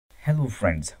Hello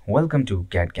friends, welcome to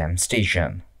Cad Cam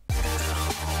station.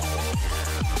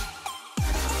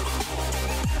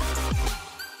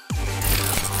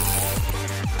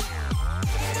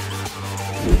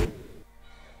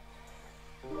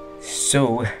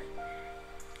 So,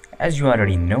 as you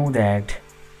already know that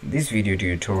this video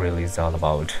tutorial is all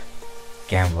about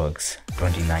Camworks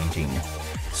 2019.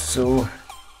 So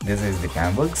this is the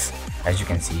Camworks as you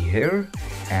can see here,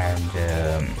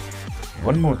 and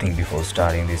one more thing before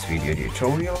starting this video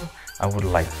tutorial, I would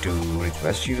like to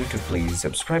request you to please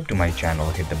subscribe to my channel,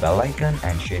 hit the bell icon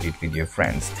and share it with your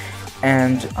friends.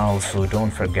 And also don't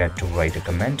forget to write a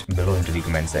comment below into the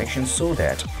comment section so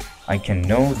that I can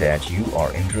know that you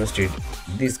are interested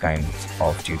in this kind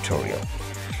of tutorial.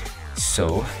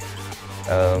 So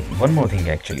one more thing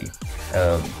actually,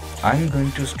 I'm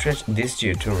going to stretch this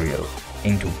tutorial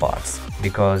into parts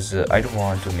because I don't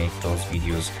want to make those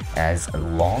videos as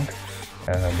long.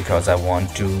 Because I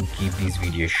want to keep these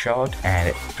videos short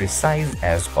and precise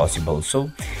as possible.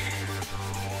 So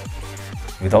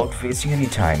without wasting any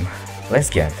time, let's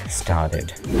get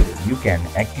started. You can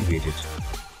activate it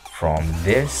from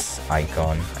this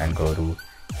icon and go to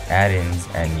add-ins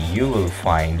and you will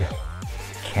find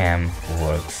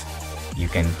Camworks. You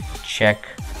can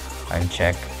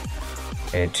uncheck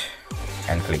it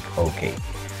and click OK.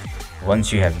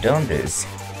 Once you have done this,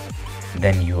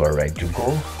 then you are ready to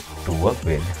go to work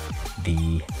with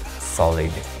the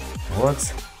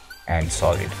SolidWorks and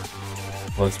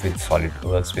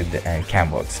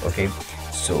Camworks. Okay,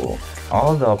 so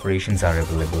all the operations are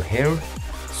available here.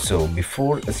 So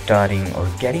before starting or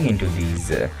getting into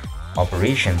these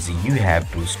operations, you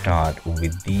have to start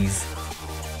with these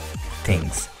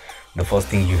things. The first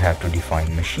thing, you have to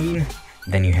define machine,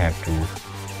 then you have to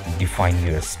define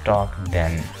your stock,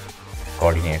 then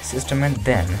coordinate system, and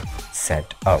then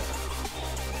set up.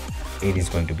 It is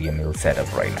going to be a mill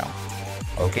setup right now.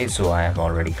 Okay, so I have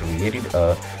already created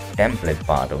a template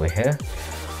part over here,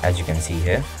 as you can see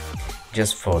here.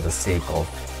 Just for the sake of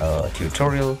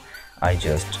tutorial, I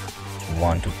just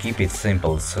want to keep it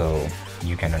simple so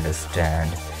you can understand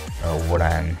what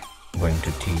I'm going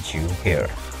to teach you here.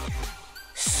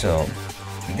 So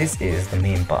this is the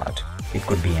main part. It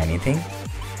could be anything,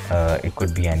 it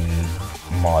could be any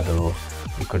model,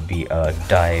 it could be a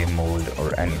die mold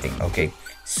or anything. Okay,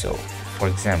 so for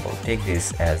example, take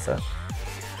this as a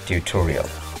tutorial.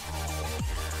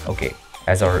 Okay,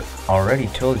 as I already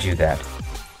told you that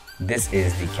this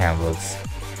is the Camworks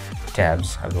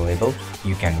tabs available.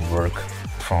 You can work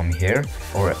from here,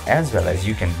 or as well as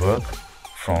you can work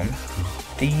from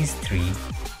these three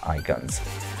icons.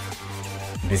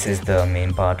 This is the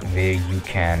main part where you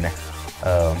can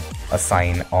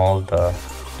assign all the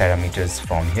parameters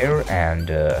from here, and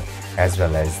as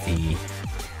well as the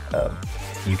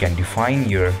you can define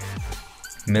your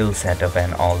mill setup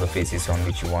and all the phases on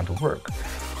which you want to work.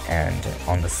 And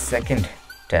on the second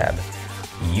tab,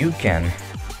 you can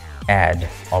add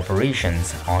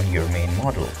operations on your main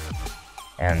model.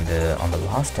 And on the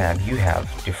last tab, you have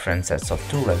different sets of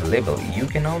tools available. You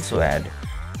can also add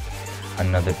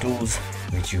another tools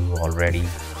which you already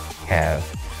have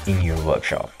in your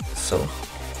workshop. So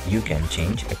you can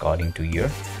change according to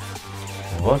your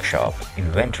workshop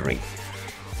inventory.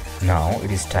 Now it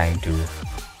is time to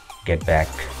get back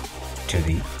to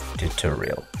the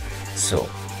tutorial. So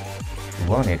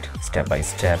learn it step by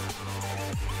step.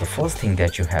 The first thing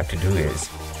that you have to do is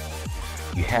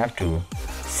you have to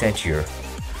set your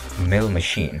mill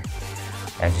machine.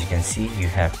 As you can see, you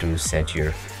have to set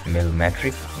your mill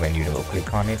metric. When you double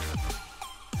click on it,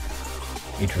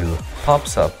 it will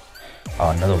pops up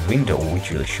another window which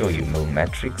will show you mill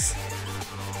metrics.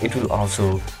 It will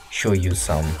also show you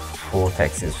some 4th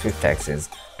axis, 5th axis,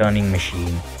 turning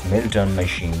machine, mill turn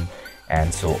machine,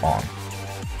 and so on.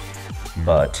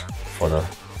 But for the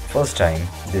first time,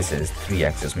 this is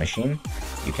 3-axis machine.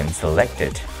 You can select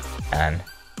it and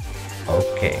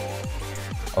okay,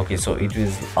 so it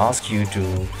will ask you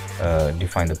to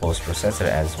define the post processor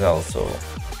as well. So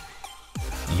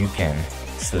you can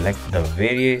select the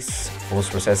various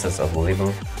post processors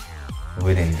available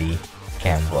within the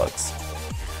Camworks.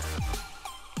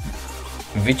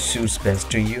 Which suits best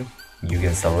to you, you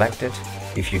can select it.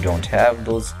 If you don't have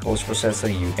those post processor,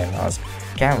 you can ask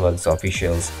Camworks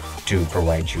officials to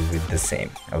provide you with the same.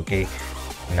 Okay,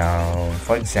 now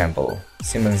for example,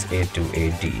 Siemens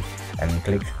A2AD, and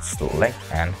click select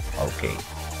and okay.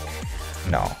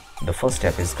 Now the first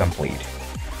step is complete.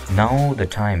 Now the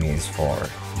time is for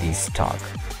the stock.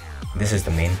 This is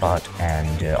the main part,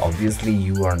 and obviously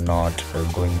you are not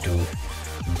going to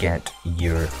get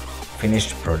your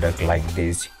finished product like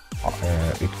this.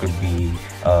 It could be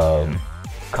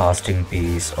casting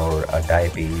piece or a die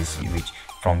piece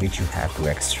from which you have to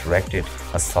extract it,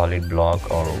 a solid block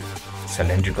or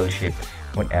cylindrical shape,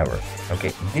 whatever.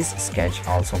 Okay, this sketch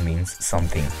also means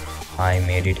something. I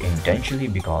made it intentionally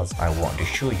because I want to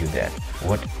show you that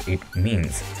what it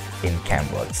means in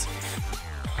Camworks.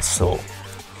 So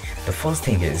the first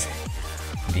thing is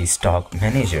the stock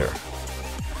manager.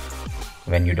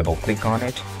 When you double click on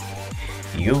it,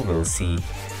 you will see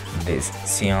this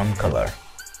cyan color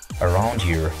around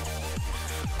your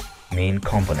main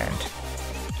component,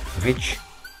 which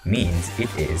means it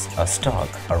is a stock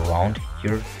around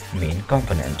your main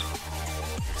component.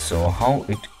 So how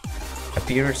it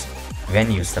appears: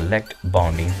 when you select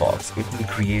bounding box, it will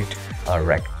create a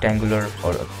rectangular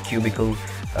or a cubical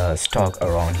stock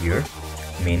around your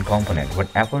main component.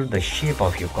 Whatever the shape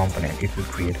of your component, it will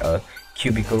create a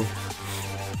cubical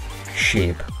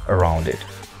shape around it,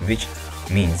 which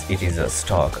means it is a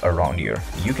stock around here.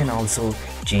 You can also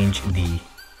change the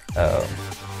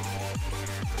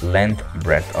length,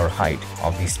 breadth or height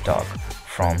of the stock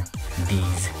from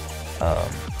these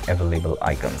available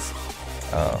icons,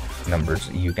 numbers.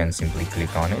 You can simply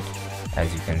click on it,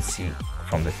 as you can see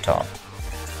from the top.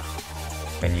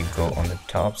 When you go on the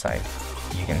top side,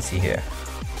 you can see here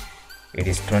it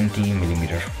is 20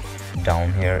 millimeter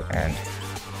down here and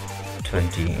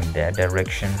 20 in that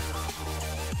direction,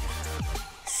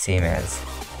 same as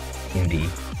in the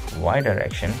Y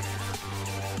direction.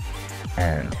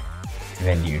 And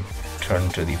when you turn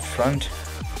to the front,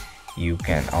 you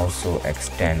can also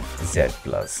extend Z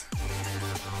plus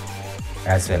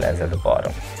as well as at the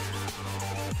bottom.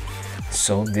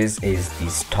 So this is the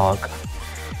stock.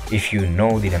 If you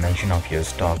know the dimension of your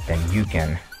stock, then you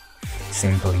can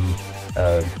simply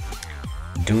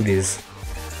do this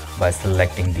by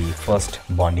selecting the first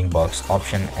bounding box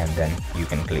option, and then you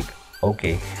can click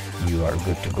OK. You are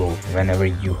good to go. Whenever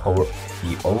you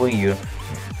hover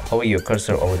your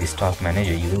cursor over the stock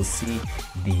manager, you will see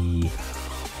the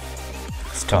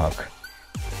stock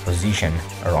position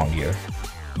around your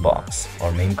box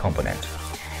or main component.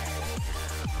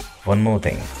 One more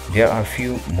thing, there are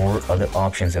few more other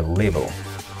options available.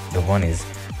 The one is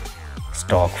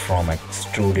stock from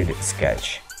extruded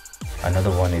sketch.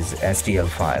 Another one is STL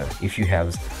file. If you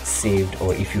have saved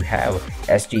or if you have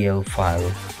STL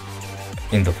file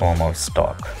in the form of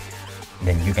stock,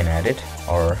 then you can add it,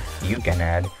 or you can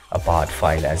add a part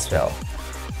file as well.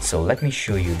 So let me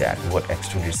show you that what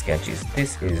extruded sketch is.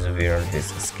 This is where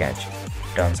this sketch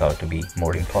turns out to be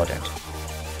more important.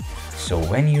 So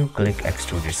when you click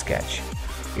extruded sketch,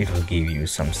 it will give you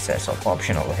some sets of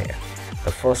options over here.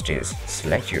 The first is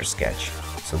select your sketch.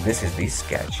 So this is the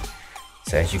sketch.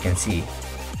 So as you can see,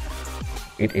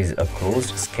 it is a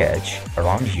closed sketch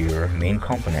around your main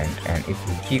component and it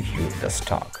will give you the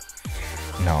stock.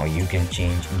 Now you can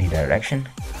change the direction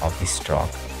of the stock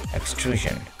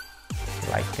extrusion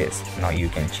like this. Now you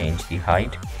can change the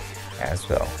height as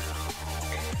well.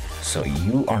 So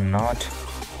you are not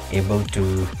able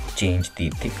to change the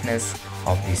thickness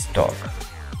of the stock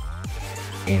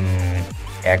in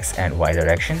X and Y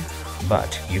direction,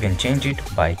 but you can change it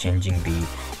by changing the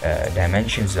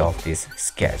dimensions of this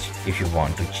sketch. If you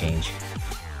want to change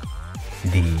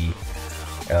the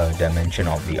dimension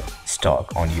of the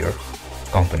stock on your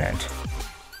component,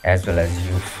 as well as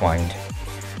you find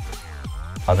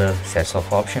other sets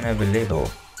of options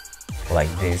available like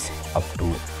this, up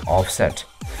to offset,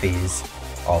 phase,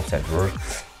 offset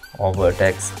works, or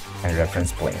vertex and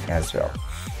reference plane as well.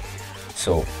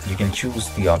 So you can choose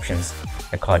the options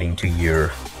according to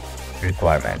your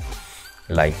requirement.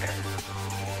 Like,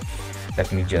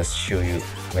 let me just show you.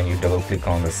 When you double click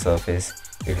on the surface,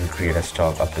 it will create a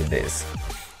stock up to this.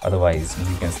 Otherwise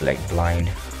you can select blind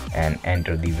and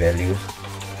enter the value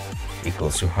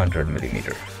equals to 100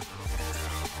 millimeter,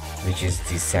 which is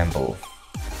the sample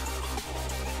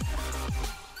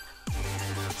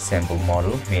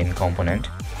model main component,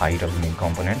 height of the main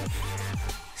component.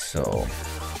 So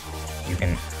you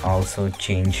can also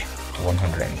change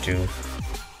 102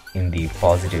 in the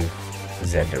positive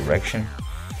Z direction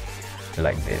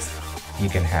like this. You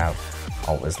can have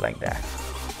always like that.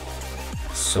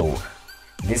 So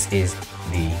this is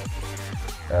the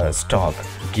stock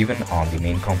given on the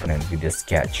main component with the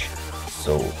sketch.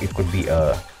 So it could be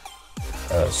a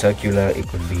circular, it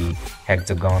could be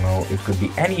hexagonal, it could be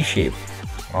any shape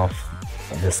of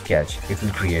the sketch. It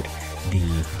will create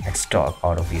the stock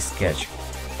out of the sketch.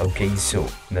 Okay, so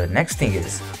the next thing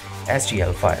is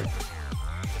STL file.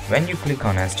 When you click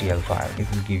on STL file, it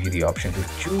will give you the option to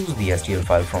choose the STL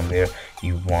file from where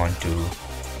you want to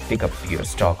pick up your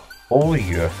stock over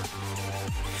your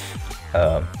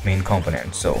main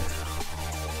component. So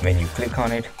when you click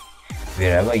on it,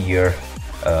 wherever your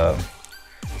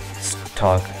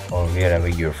stock or wherever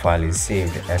your file is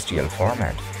saved STL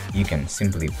format, you can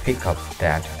simply pick up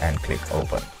that and click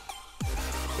open.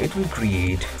 It will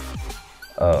create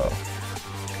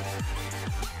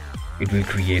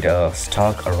a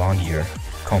stock around your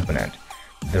component.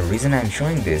 The reason I'm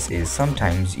showing this is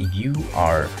sometimes you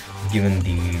are given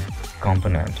the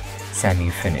component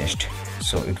semi-finished,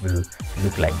 so it will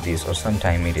look like this, or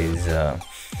sometimes it is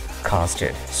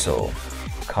casted. So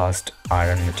cast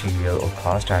iron material or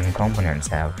cast iron components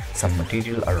have some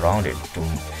material around it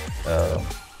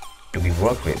to be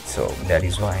worked with, so that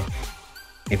is why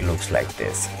it looks like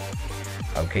this.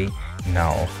 Okay,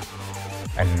 now,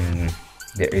 and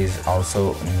there is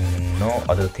also no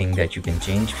other thing that you can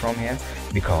change from here,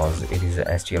 because it is a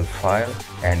STL file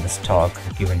and the stock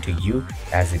given to you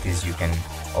as it is. You can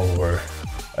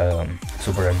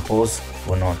superimpose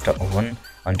one on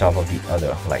top of the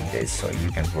other like this, so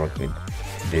you can work with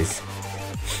this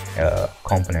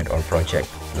component or project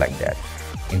like that.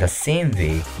 In the same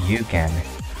way, you can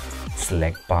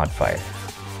select part file.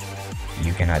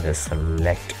 You can either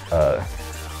select a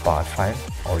part file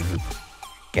or you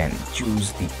can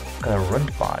choose the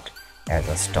current part as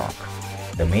a stock.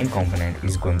 The main component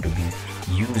is going to be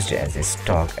used as a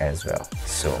stock as well.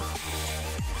 So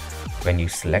when you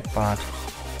select part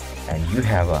and you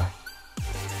have a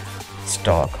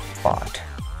stock part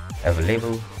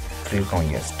available, click on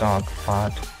your stock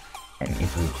part and it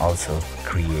will also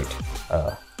create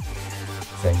a,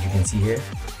 so you can see here,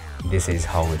 this is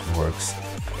how it works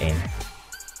in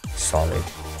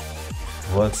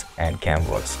SolidWorks and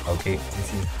Camworks. Okay,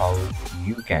 this is how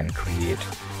you can create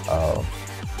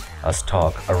a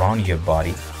stock around your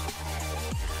body.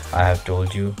 I have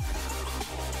told you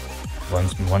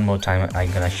one more time.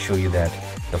 I'm gonna show you that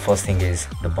the first thing is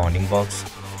the bonding box.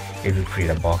 It will create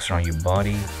a box around your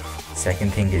body.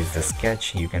 Second thing is the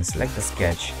sketch. You can select the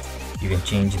sketch, you can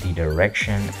change the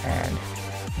direction and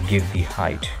give the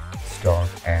height stock.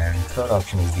 And third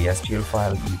option is the STL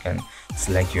file. You can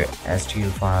select your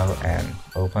STL file and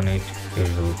open it. It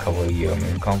will cover your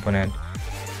main component.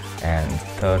 And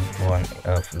third one,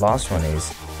 last one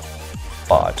is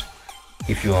part.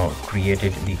 If you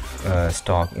created the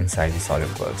stock inside the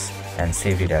SolidWorks and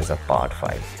saved it as a part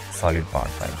file, solid part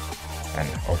file, and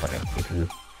open it, it will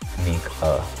make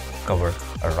a cover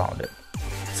around it.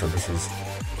 So this is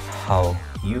how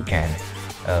you can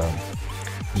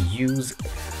use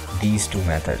these two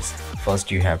methods. First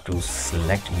you have to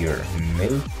select your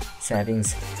mill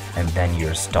settings and then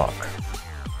your stock.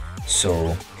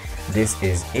 So this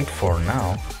is it for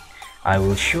now. I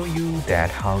will show you that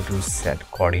how to set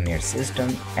coordinate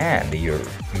system and your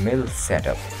mill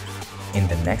setup in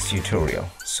the next tutorial,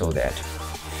 so that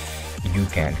you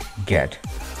can get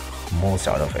most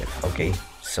out of it. Okay,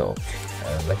 so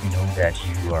let me know that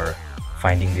you are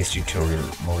finding this tutorial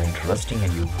more interesting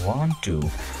and you want to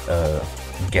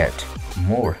get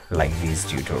more like these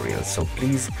tutorials. So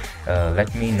please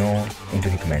let me know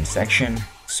into the comment section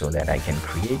so that I can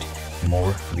create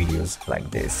more videos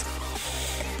like this.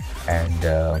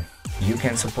 And you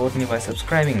can support me by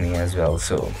subscribing me as well.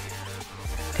 So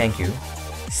thank you,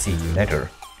 see you later.